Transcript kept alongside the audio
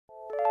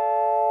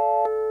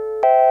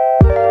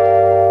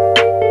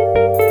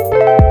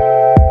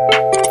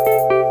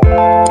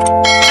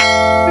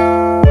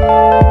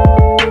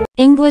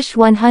English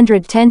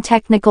 110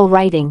 Technical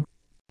Writing.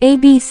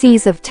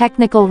 ABCs of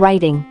Technical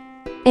Writing.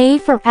 A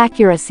for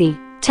accuracy.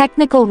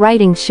 Technical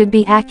writing should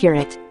be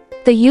accurate.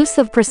 The use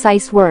of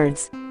precise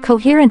words,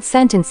 coherent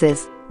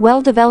sentences,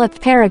 well-developed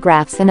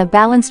paragraphs and a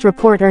balanced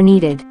report are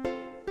needed.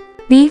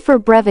 B for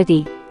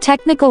brevity.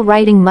 Technical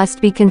writing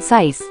must be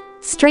concise,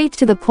 straight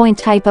to the point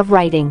type of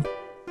writing.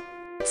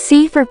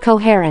 C for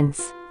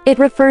coherence. It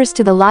refers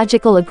to the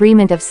logical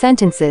agreement of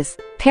sentences,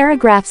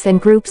 paragraphs and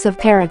groups of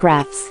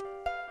paragraphs.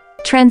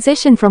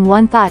 Transition from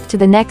one thought to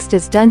the next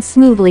is done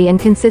smoothly and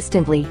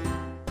consistently.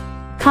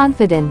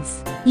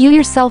 Confidence. You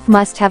yourself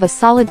must have a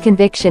solid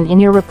conviction in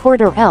your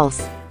report or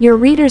else, your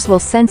readers will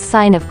sense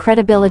sign of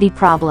credibility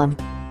problem.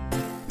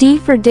 D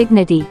for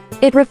dignity.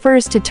 It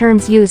refers to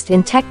terms used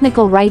in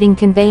technical writing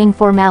conveying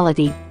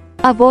formality.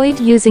 Avoid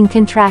using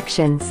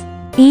contractions.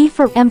 E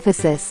for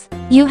emphasis.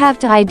 You have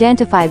to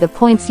identify the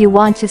points you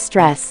want to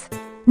stress.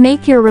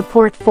 Make your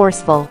report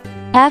forceful.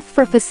 F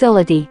for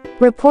facility.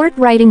 Report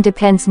writing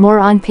depends more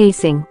on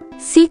pacing,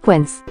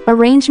 sequence,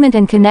 arrangement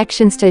and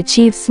connections to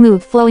achieve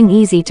smooth flowing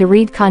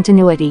easy-to-read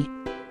continuity.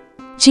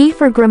 G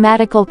for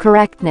grammatical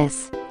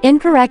correctness.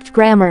 Incorrect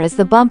grammar is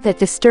the bump that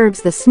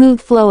disturbs the smooth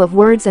flow of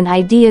words and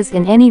ideas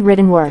in any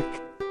written work.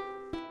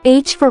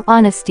 H for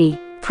honesty.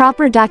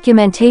 Proper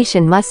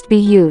documentation must be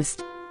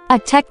used. A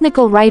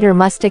technical writer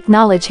must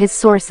acknowledge his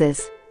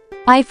sources.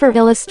 I for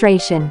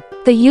illustration.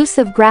 The use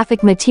of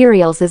graphic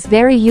materials is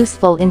very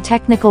useful in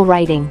technical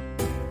writing.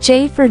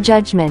 J for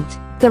judgment.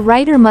 The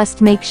writer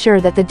must make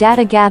sure that the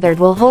data gathered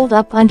will hold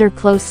up under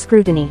close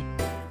scrutiny.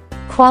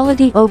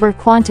 Quality over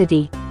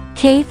quantity.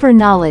 K for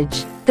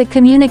knowledge. The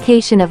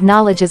communication of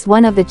knowledge is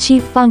one of the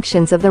chief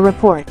functions of the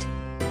report.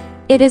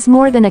 It is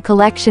more than a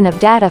collection of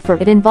data, for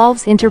it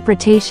involves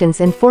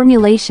interpretations and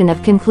formulation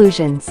of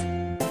conclusions.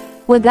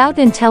 Without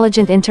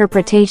intelligent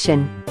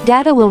interpretation,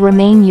 data will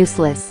remain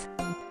useless.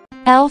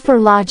 L for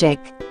logic.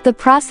 The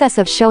process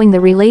of showing the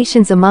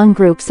relations among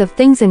groups of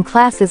things and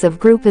classes of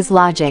group is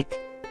logic.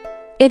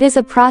 It is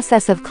a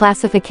process of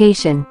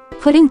classification,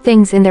 putting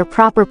things in their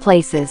proper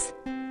places.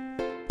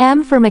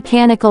 M for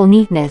mechanical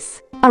neatness.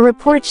 A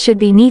report should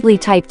be neatly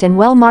typed and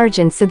well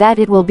margined so that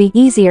it will be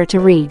easier to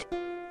read.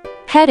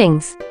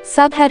 Headings,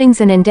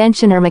 subheadings and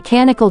indentation are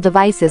mechanical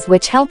devices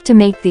which help to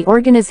make the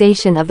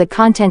organization of the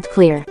content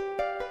clear.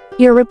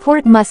 Your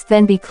report must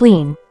then be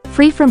clean,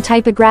 free from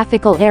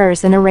typographical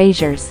errors and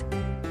erasures.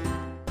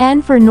 N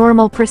for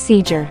normal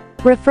procedure.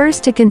 Refers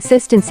to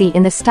consistency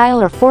in the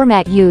style or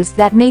format used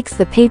that makes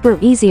the paper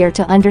easier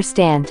to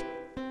understand.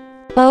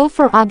 O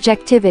for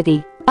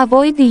objectivity.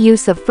 Avoid the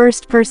use of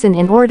first person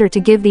in order to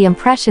give the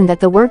impression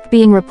that the work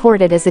being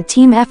reported is a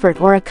team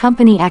effort or a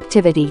company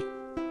activity.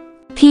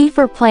 P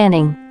for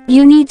planning.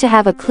 You need to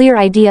have a clear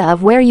idea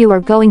of where you are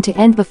going to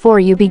end before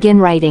you begin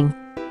writing.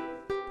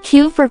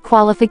 Q for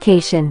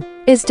qualification.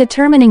 Is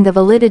determining the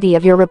validity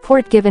of your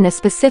report given a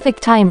specific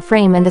time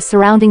frame and the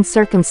surrounding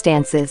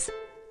circumstances.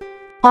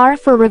 R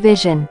for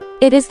revision.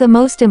 It is the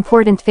most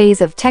important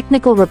phase of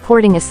technical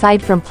reporting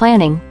aside from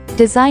planning,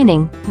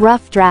 designing,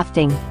 rough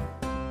drafting.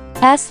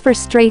 S for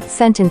straight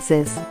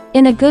sentences.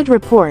 In a good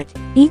report,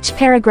 each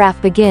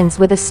paragraph begins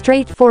with a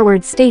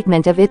straightforward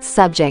statement of its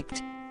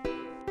subject.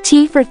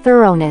 T for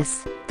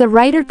thoroughness. The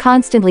writer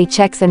constantly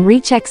checks and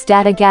rechecks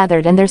data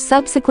gathered and their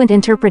subsequent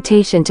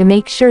interpretation to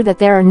make sure that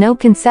there are no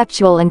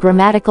conceptual and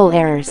grammatical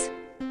errors.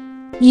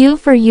 U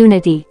for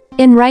unity.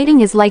 In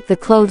writing is like the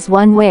clothes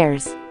one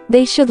wears.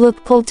 They should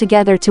look pulled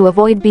together to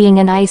avoid being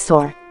an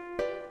eyesore.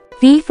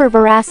 V for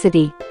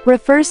veracity.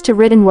 Refers to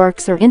written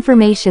works or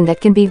information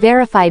that can be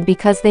verified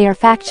because they are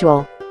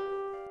factual.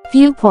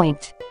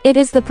 Viewpoint. It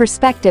is the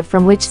perspective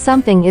from which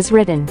something is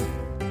written.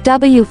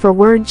 W for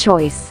word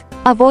choice.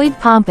 Avoid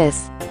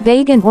pompous,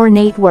 vague and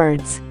ornate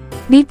words.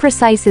 Be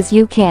precise as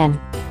you can.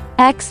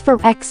 X for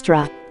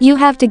extra. You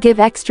have to give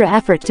extra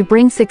effort to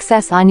bring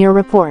success on your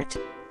report.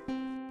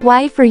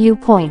 Y for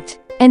U-point.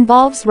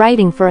 Involves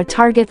writing for a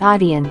target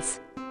audience.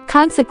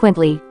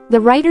 Consequently,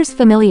 the writer's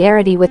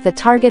familiarity with the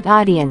target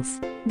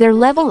audience, their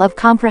level of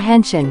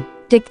comprehension,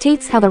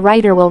 dictates how the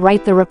writer will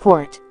write the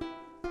report.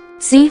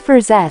 Z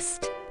for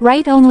zest.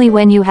 Write only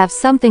when you have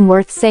something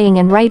worth saying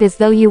and write as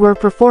though you were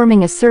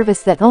performing a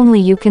service that only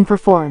you can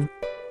perform.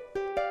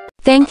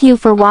 Thank you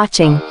for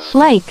watching.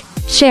 Like,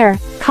 share,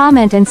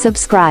 comment and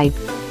subscribe.